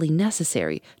vitally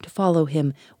necessary to follow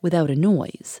him without a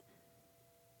noise.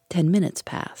 10 minutes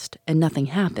passed, and nothing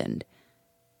happened.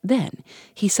 Then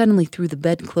he suddenly threw the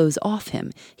bedclothes off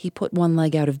him. He put one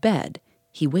leg out of bed.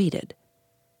 He waited.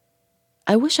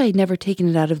 "I wish I had never taken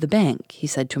it out of the bank," he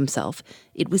said to himself.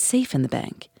 "It was safe in the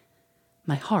bank."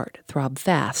 My heart throbbed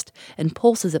fast, and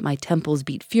pulses at my temples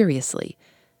beat furiously.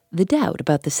 The doubt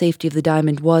about the safety of the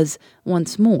diamond was,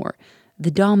 once more, the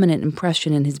dominant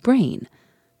impression in his brain.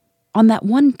 On that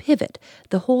one pivot,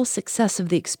 the whole success of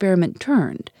the experiment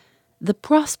turned. The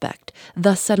prospect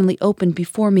thus suddenly opened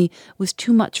before me was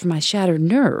too much for my shattered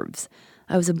nerves.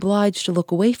 I was obliged to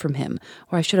look away from him,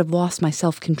 or I should have lost my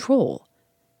self-control.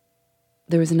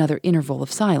 There was another interval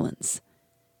of silence.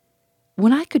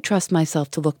 When I could trust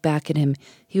myself to look back at him,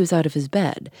 he was out of his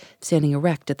bed, standing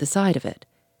erect at the side of it.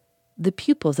 The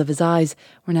pupils of his eyes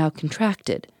were now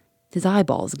contracted. His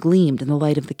eyeballs gleamed in the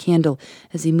light of the candle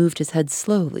as he moved his head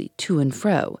slowly to and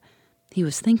fro. He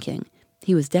was thinking.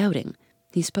 He was doubting.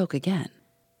 He spoke again.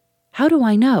 "How do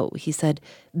I know?" he said.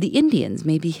 "The Indians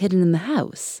may be hidden in the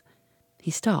house."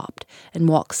 He stopped and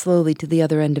walked slowly to the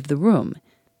other end of the room.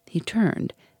 He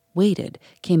turned, waited,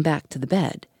 came back to the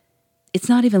bed. "It's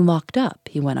not even locked up,"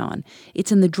 he went on.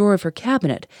 "It's in the drawer of her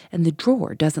cabinet, and the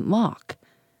drawer doesn't lock."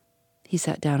 He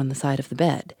sat down on the side of the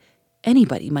bed.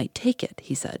 "Anybody might take it,"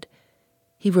 he said.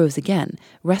 He rose again,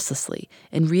 restlessly,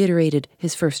 and reiterated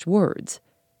his first words.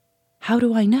 "How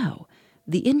do I know?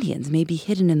 The Indians may be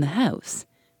hidden in the house."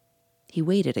 He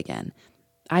waited again.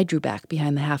 I drew back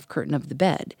behind the half-curtain of the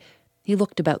bed. He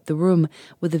looked about the room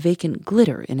with a vacant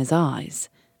glitter in his eyes.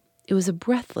 It was a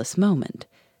breathless moment.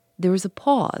 There was a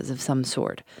pause of some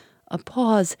sort, a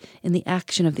pause in the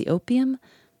action of the opium,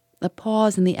 a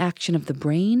pause in the action of the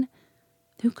brain.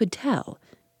 Who could tell?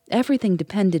 Everything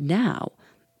depended now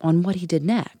on what he did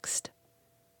next.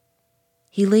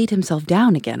 He laid himself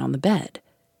down again on the bed.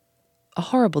 A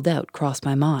horrible doubt crossed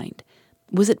my mind.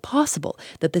 Was it possible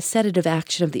that the sedative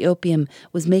action of the opium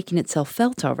was making itself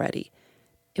felt already?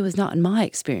 It was not in my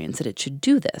experience that it should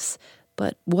do this,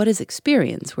 but what is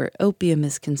experience where opium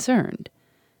is concerned?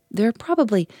 There are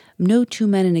probably no two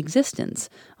men in existence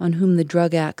on whom the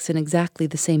drug acts in exactly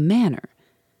the same manner.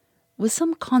 Was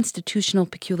some constitutional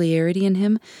peculiarity in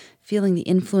him, feeling the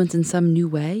influence in some new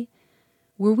way?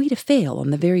 Were we to fail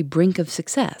on the very brink of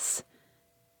success?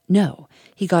 No,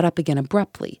 he got up again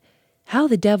abruptly. "How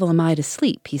the devil am I to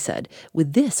sleep," he said,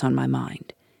 "with this on my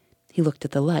mind?" He looked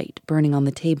at the light burning on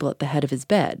the table at the head of his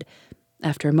bed.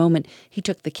 After a moment, he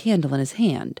took the candle in his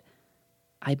hand.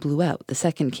 I blew out the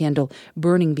second candle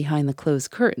burning behind the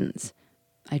closed curtains.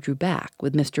 I drew back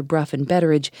with Mr. Bruff and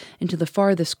Betteridge into the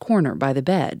farthest corner by the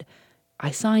bed. I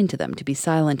signed to them to be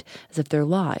silent as if their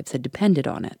lives had depended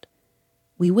on it.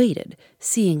 We waited,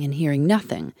 seeing and hearing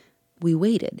nothing. We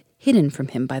waited, hidden from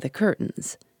him by the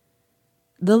curtains.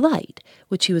 The light,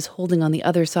 which he was holding on the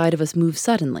other side of us, moved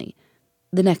suddenly.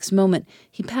 The next moment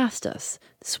he passed us,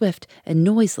 swift and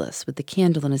noiseless, with the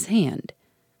candle in his hand.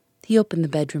 He opened the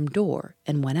bedroom door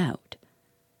and went out.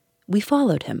 We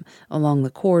followed him along the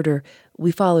corridor.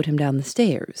 We followed him down the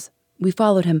stairs. We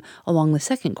followed him along the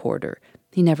second corridor.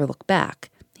 He never looked back.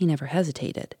 He never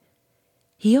hesitated.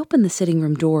 He opened the sitting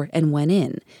room door and went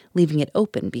in, leaving it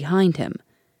open behind him.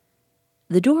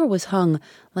 The door was hung,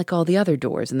 like all the other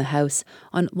doors in the house,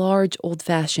 on large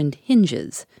old-fashioned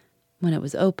hinges. When it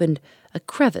was opened, a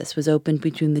crevice was opened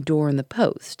between the door and the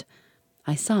post.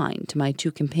 I signed to my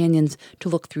two companions to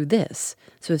look through this,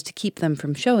 so as to keep them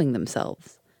from showing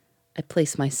themselves. I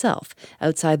placed myself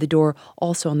outside the door,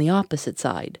 also on the opposite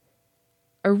side.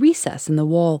 A recess in the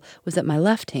wall was at my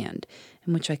left hand,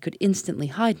 in which I could instantly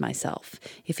hide myself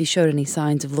if he showed any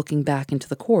signs of looking back into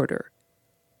the corridor.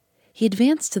 He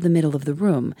advanced to the middle of the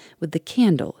room with the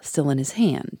candle still in his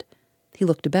hand. He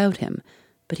looked about him,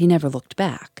 but he never looked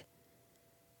back.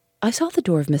 I saw the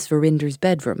door of Miss Verinder's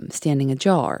bedroom standing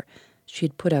ajar. She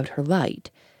had put out her light.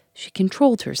 She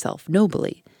controlled herself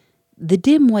nobly. The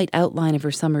dim white outline of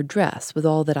her summer dress was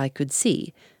all that I could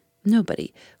see.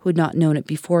 Nobody who had not known it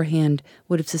beforehand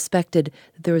would have suspected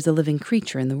that there was a living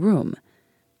creature in the room.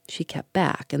 She kept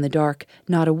back in the dark.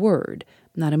 Not a word,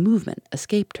 not a movement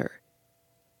escaped her.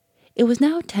 It was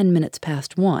now 10 minutes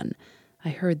past 1. I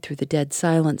heard through the dead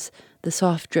silence the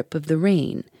soft drip of the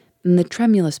rain and the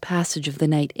tremulous passage of the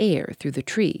night air through the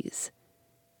trees.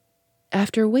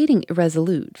 After waiting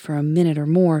irresolute for a minute or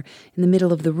more in the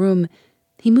middle of the room,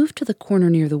 he moved to the corner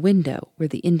near the window where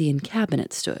the Indian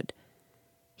cabinet stood.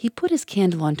 He put his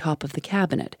candle on top of the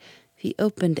cabinet. He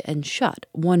opened and shut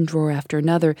one drawer after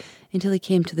another until he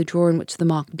came to the drawer in which the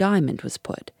mock diamond was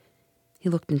put. He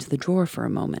looked into the drawer for a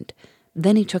moment.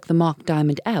 Then he took the mock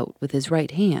diamond out with his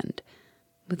right hand.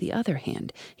 With the other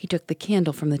hand, he took the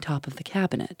candle from the top of the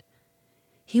cabinet.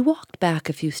 He walked back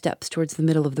a few steps towards the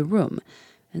middle of the room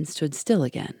and stood still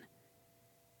again.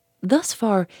 Thus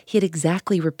far, he had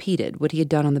exactly repeated what he had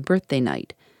done on the birthday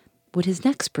night. Would his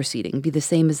next proceeding be the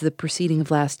same as the proceeding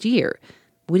of last year?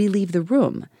 Would he leave the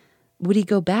room? Would he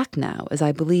go back now, as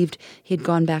I believed he had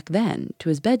gone back then, to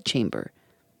his bedchamber?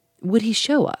 Would he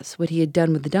show us what he had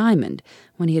done with the diamond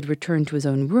when he had returned to his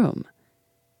own room?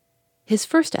 His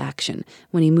first action,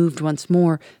 when he moved once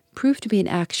more, proved to be an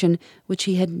action which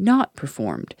he had not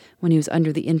performed when he was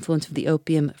under the influence of the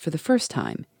opium for the first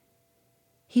time.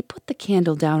 He put the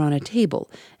candle down on a table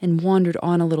and wandered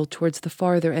on a little towards the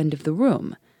farther end of the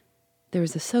room. There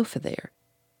was a sofa there.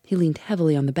 He leaned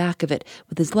heavily on the back of it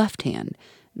with his left hand,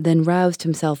 then roused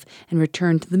himself and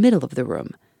returned to the middle of the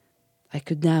room. I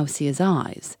could now see his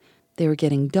eyes. They were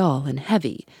getting dull and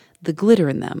heavy. The glitter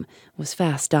in them was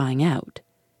fast dying out.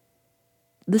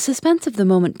 The suspense of the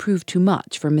moment proved too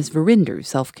much for Miss Verinder's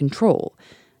self-control.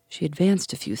 She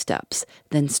advanced a few steps,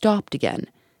 then stopped again.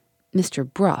 Mr.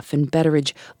 Bruff and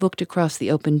Betteridge looked across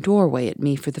the open doorway at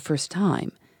me for the first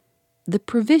time. The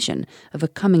prevision of a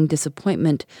coming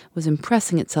disappointment was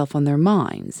impressing itself on their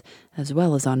minds as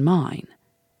well as on mine.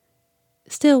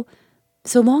 Still,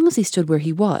 so long as he stood where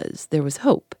he was, there was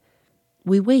hope.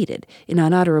 We waited in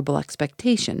unutterable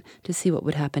expectation to see what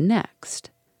would happen next.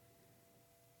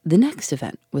 The next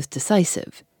event was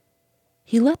decisive.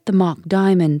 He let the mock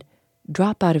diamond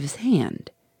drop out of his hand.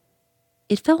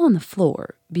 It fell on the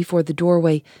floor before the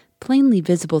doorway, plainly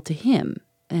visible to him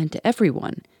and to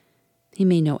everyone. He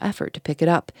made no effort to pick it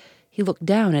up. He looked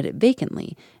down at it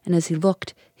vacantly, and as he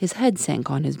looked, his head sank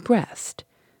on his breast.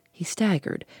 He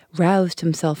staggered, roused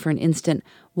himself for an instant,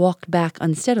 walked back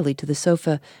unsteadily to the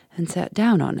sofa, and sat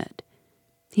down on it.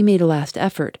 He made a last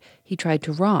effort. He tried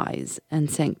to rise,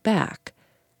 and sank back.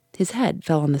 His head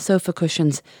fell on the sofa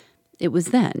cushions. It was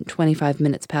then 25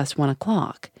 minutes past 1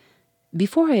 o'clock.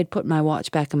 Before I had put my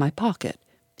watch back in my pocket,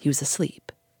 he was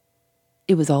asleep.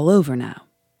 It was all over now.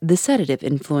 The sedative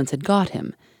influence had got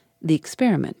him. The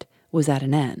experiment was at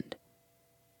an end.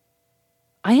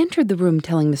 I entered the room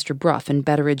telling Mr. Bruff and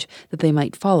Betteridge that they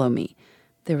might follow me.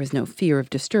 There was no fear of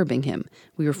disturbing him.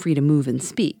 We were free to move and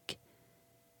speak.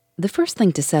 The first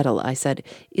thing to settle, I said,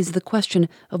 is the question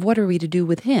of what are we to do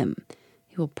with him.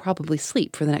 He will probably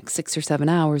sleep for the next 6 or 7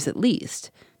 hours at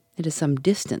least. It is some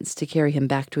distance to carry him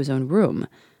back to his own room.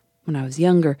 When I was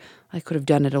younger, I could have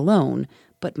done it alone,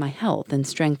 but my health and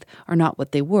strength are not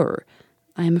what they were.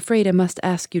 I am afraid I must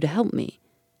ask you to help me.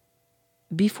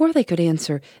 Before they could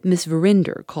answer, Miss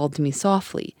Verinder called to me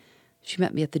softly. She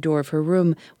met me at the door of her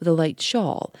room with a light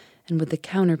shawl and with the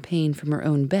counterpane from her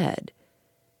own bed.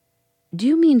 "Do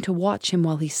you mean to watch him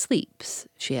while he sleeps?"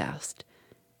 she asked.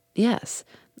 "Yes.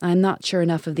 I am not sure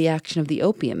enough of the action of the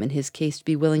opium in his case to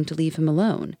be willing to leave him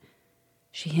alone."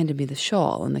 She handed me the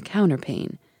shawl and the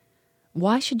counterpane.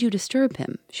 "Why should you disturb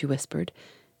him?" she whispered.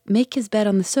 "Make his bed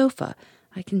on the sofa.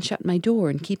 I can shut my door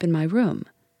and keep in my room."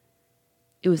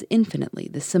 It was infinitely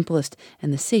the simplest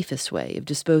and the safest way of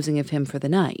disposing of him for the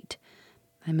night.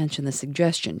 I mentioned the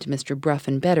suggestion to Mr. Bruff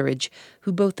and Betteridge,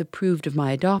 who both approved of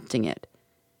my adopting it.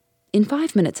 In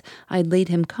 5 minutes I had laid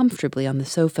him comfortably on the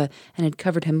sofa and had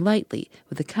covered him lightly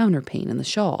with the counterpane and the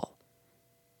shawl.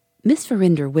 Miss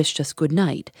Verinder wished us good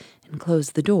night and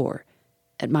closed the door.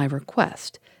 At my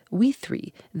request, we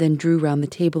three then drew round the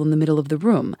table in the middle of the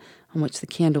room, on which the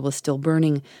candle was still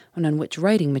burning and on which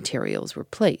writing materials were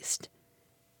placed.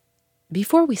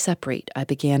 "Before we separate," I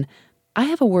began, "I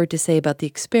have a word to say about the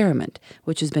experiment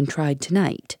which has been tried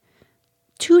tonight.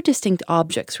 2 distinct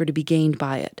objects were to be gained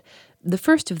by it. The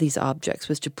first of these objects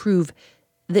was to prove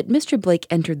that Mr. Blake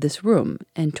entered this room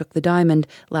and took the diamond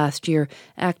last year,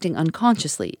 acting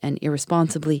unconsciously and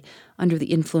irresponsibly under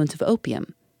the influence of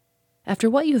opium. After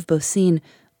what you have both seen,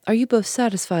 are you both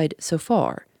satisfied so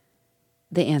far?"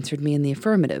 They answered me in the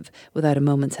affirmative, without a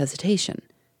moment's hesitation.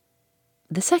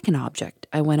 "The second object,"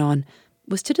 I went on,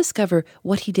 "was to discover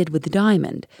what he did with the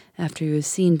diamond after he was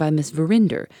seen by Miss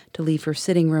Verinder to leave her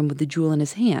sitting room with the jewel in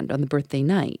his hand on the birthday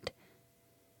night.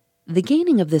 The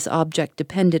gaining of this object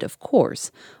depended, of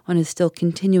course, on his still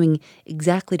continuing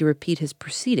exactly to repeat his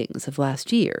proceedings of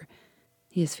last year.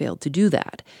 He has failed to do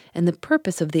that, and the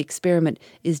purpose of the experiment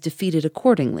is defeated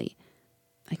accordingly.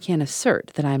 I can't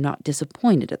assert that I am not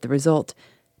disappointed at the result,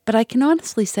 but I can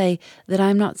honestly say that I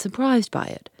am not surprised by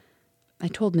it. I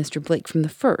told Mr. Blake from the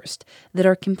first that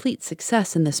our complete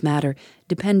success in this matter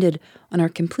depended on our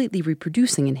completely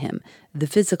reproducing in him the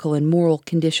physical and moral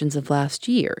conditions of last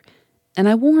year, and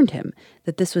I warned him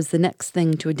that this was the next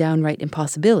thing to a downright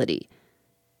impossibility.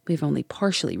 We have only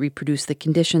partially reproduced the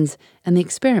conditions, and the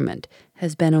experiment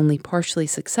has been only partially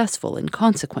successful in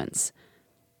consequence.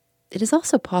 It is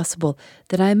also possible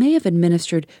that I may have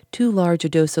administered too large a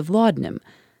dose of laudanum,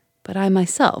 but I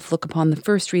myself look upon the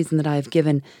first reason that I have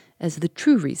given as the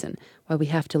true reason why we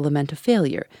have to lament a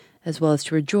failure, as well as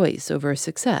to rejoice over a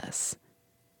success."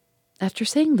 After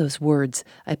saying those words,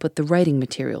 I put the writing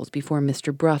materials before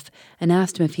Mr. Bruff and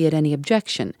asked him if he had any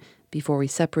objection, before we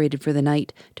separated for the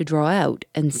night, to draw out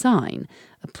and sign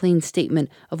a plain statement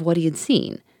of what he had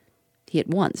seen. He at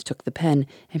once took the pen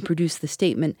and produced the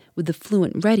statement with the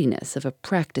fluent readiness of a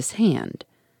practised hand.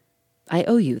 "I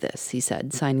owe you this," he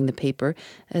said, signing the paper,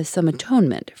 "as some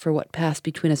atonement for what passed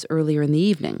between us earlier in the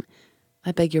evening.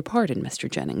 I beg your pardon, Mr.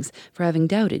 Jennings, for having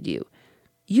doubted you.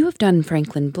 You have done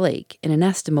Franklin Blake an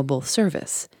inestimable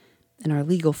service. In our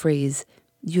legal phrase,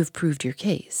 you have proved your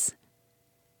case."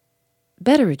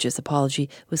 Betteridge's apology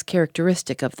was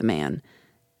characteristic of the man.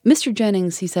 "Mr.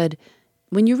 Jennings," he said,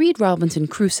 "when you read Robinson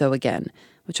Crusoe again,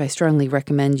 which I strongly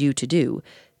recommend you to do,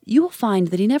 you will find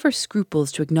that he never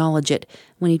scruples to acknowledge it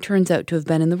when he turns out to have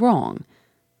been in the wrong.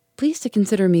 Please to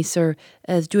consider me, sir,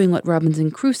 as doing what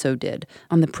Robinson Crusoe did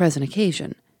on the present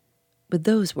occasion." With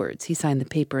those words he signed the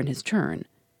paper in his turn.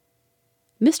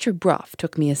 Mr. Bruff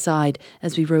took me aside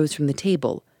as we rose from the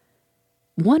table.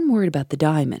 "One word about the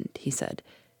diamond," he said.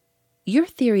 "Your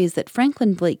theory is that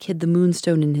Franklin Blake hid the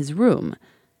Moonstone in his room.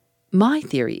 My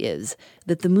theory is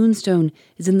that the Moonstone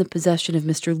is in the possession of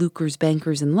Mr. Luker's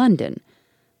bankers in London.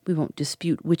 We won't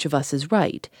dispute which of us is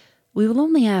right. We will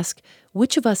only ask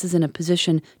which of us is in a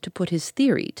position to put his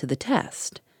theory to the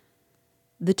test."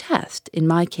 "The test, in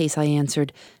my case," I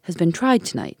answered, "has been tried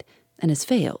tonight and has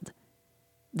failed."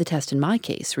 "The test in my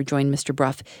case," rejoined Mr.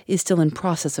 Bruff, "is still in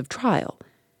process of trial.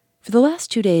 For the last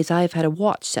 2 days I have had a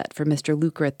watch set for Mr.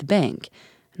 Luker at the bank,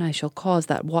 and I shall cause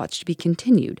that watch to be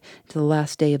continued to the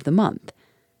last day of the month.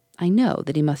 I know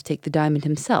that he must take the diamond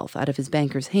himself out of his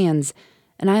banker's hands,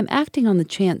 and I am acting on the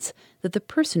chance that the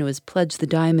person who has pledged the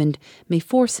diamond may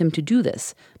force him to do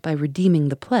this by redeeming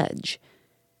the pledge.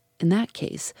 In that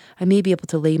case, I may be able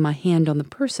to lay my hand on the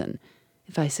person.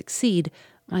 If I succeed,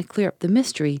 I clear up the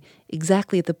mystery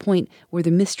exactly at the point where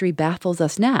the mystery baffles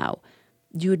us now.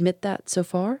 Do you admit that so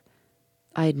far?"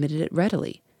 I admitted it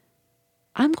readily.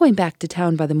 "I'm going back to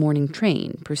town by the morning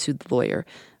train," pursued the lawyer.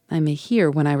 "I may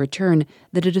hear when I return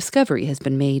that a discovery has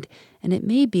been made, and it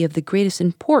may be of the greatest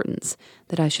importance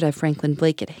that I should have Franklin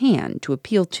Blake at hand to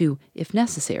appeal to, if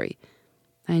necessary.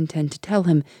 I intend to tell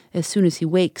him, as soon as he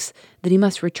wakes, that he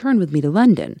must return with me to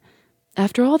London.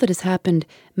 After all that has happened,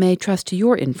 may I trust to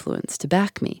your influence to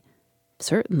back me?"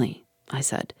 "Certainly," I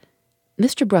said.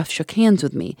 Mr. Bruff shook hands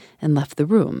with me and left the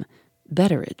room.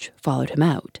 Betteridge followed him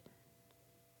out.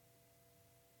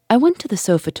 I went to the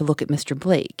sofa to look at Mr.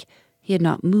 Blake. He had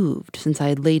not moved since I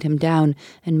had laid him down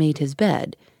and made his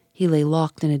bed. He lay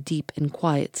locked in a deep and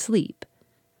quiet sleep.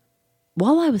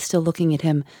 While I was still looking at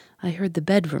him, I heard the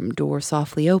bedroom door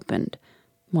softly opened.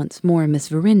 Once more Miss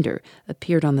Verinder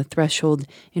appeared on the threshold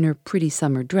in her pretty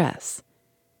summer dress.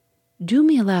 "Do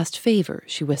me a last favor,"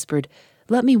 she whispered.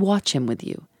 "Let me watch him with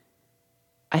you."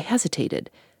 I hesitated,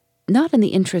 not in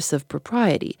the interests of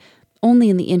propriety, only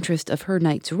in the interest of her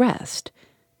night's rest.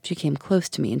 She came close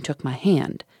to me and took my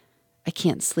hand. "I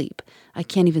can't sleep. I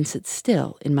can't even sit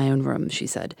still in my own room," she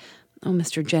said. "Oh,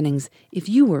 Mr. Jennings, if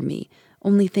you were me,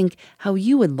 only think how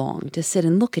you would long to sit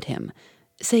and look at him.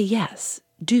 Say yes,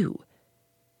 do."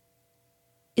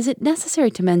 Is it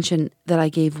necessary to mention that I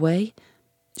gave way?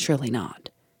 Surely not.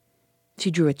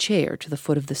 She drew a chair to the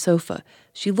foot of the sofa.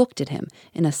 She looked at him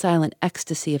in a silent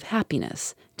ecstasy of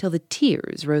happiness till the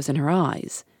tears rose in her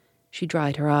eyes. She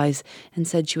dried her eyes and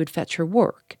said she would fetch her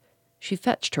work. She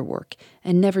fetched her work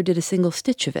and never did a single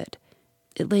stitch of it.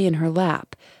 It lay in her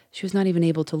lap. She was not even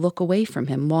able to look away from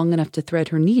him long enough to thread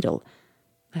her needle.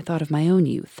 I thought of my own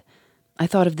youth. I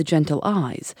thought of the gentle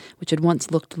eyes which had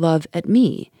once looked love at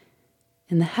me.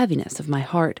 In the heaviness of my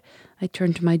heart, I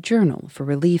turned to my journal for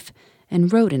relief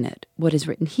and wrote in it what is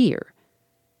written here.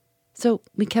 So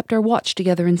we kept our watch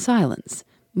together in silence,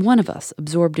 one of us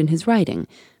absorbed in his writing,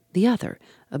 the other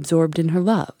absorbed in her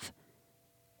love.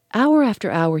 Hour after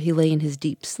hour he lay in his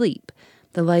deep sleep.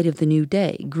 The light of the new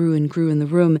day grew and grew in the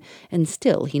room, and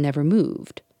still he never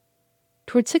moved.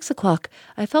 Toward 6 o'clock,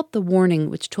 I felt the warning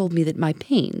which told me that my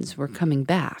pains were coming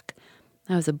back.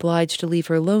 I was obliged to leave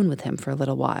her alone with him for a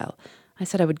little while. I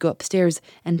said I would go upstairs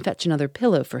and fetch another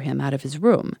pillow for him out of his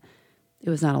room. It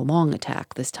was not a long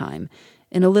attack this time.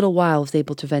 In a little while I was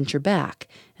able to venture back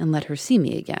and let her see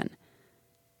me again.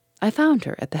 I found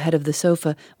her at the head of the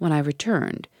sofa when I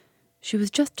returned. She was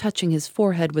just touching his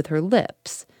forehead with her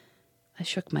lips. I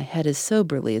shook my head as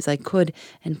soberly as I could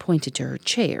and pointed to her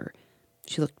chair.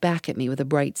 She looked back at me with a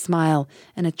bright smile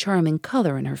and a charming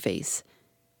color in her face.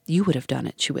 "You would have done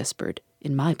it," she whispered,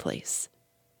 "in my place."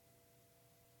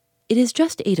 It is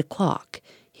just 8 o'clock.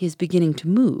 He is beginning to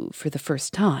move for the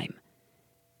first time.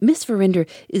 Miss Verinder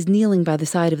is kneeling by the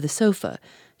side of the sofa.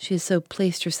 She has so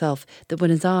placed herself that when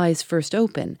his eyes first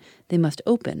open, they must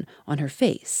open on her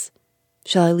face.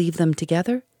 Shall I leave them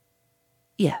together?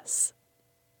 Yes.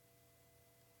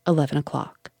 11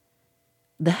 o'clock.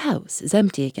 The house is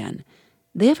empty again.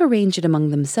 They have arranged it among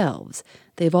themselves.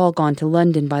 They've all gone to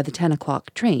London by the 10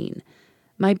 o'clock train.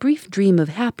 My brief dream of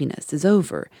happiness is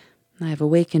over. I have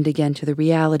awakened again to the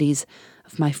realities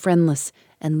of my friendless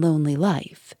and lonely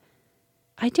life.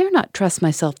 I dare not trust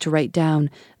myself to write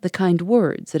down the kind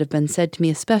words that have been said to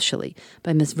me especially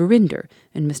by Miss Verinder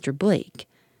and Mr. Blake.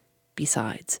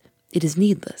 Besides, it is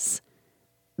needless.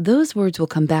 Those words will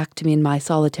come back to me in my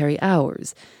solitary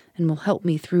hours and will help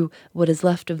me through what is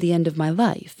left of the end of my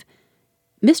life.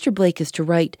 Mr. Blake is to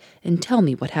write and tell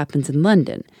me what happens in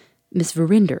London. Miss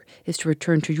Verinder is to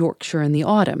return to Yorkshire in the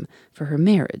autumn, for her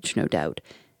marriage, no doubt,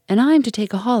 and I am to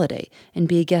take a holiday and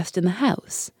be a guest in the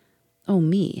house. Oh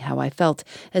me, how I felt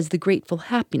as the grateful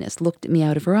happiness looked at me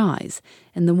out of her eyes,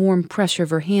 and the warm pressure of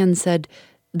her hand said,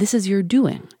 "This is your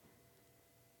doing."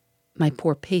 My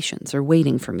poor patients are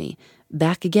waiting for me,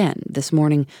 back again this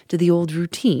morning to the old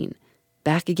routine,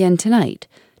 back again tonight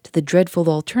to the dreadful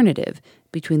alternative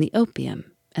between the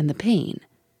opium and the pain.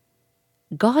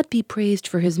 God be praised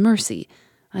for his mercy.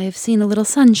 I have seen a little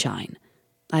sunshine.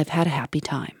 I have had a happy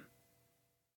time.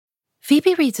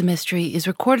 Phoebe Reads a Mystery is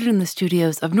recorded in the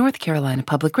studios of North Carolina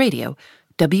Public Radio,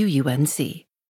 WUNC.